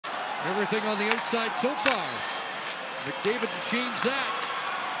Everything on the outside so far. McDavid to change that.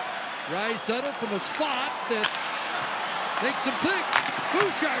 Draisaitl from a spot that makes him think.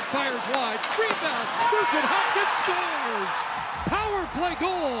 Bouchard fires wide. Rebound. Nugent-Hopkins scores. Power play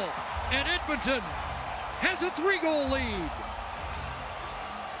goal. And Edmonton has a 3-goal lead.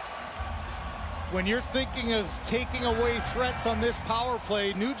 When you're thinking of taking away threats on this power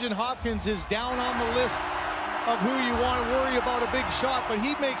play, Nugent-Hopkins is down on the list of who you want to worry about a big shot, but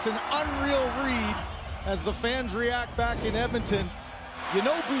he makes an unreal read as the fans react back in Edmonton. You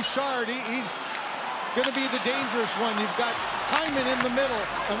know Bouchard, he's going to be the dangerous one. You've got Hyman in the middle,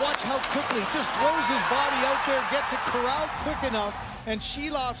 and watch how quickly just throws his body out there, gets it corralled quick enough, and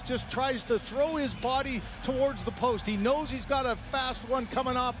Silovs just tries to throw his body towards the post. He knows he's got a fast one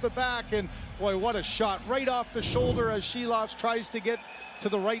coming off the back, and boy, what a shot. Right off the shoulder as Silovs tries to get to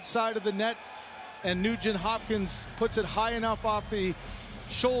the right side of the net, and Nugent-Hopkins puts it high enough off the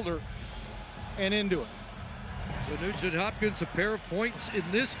shoulder and into it. So Nugent-Hopkins, a pair of points in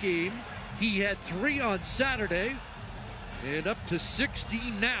this game. He had 3 on Saturday, and up to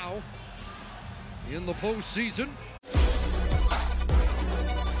 16 now in the postseason.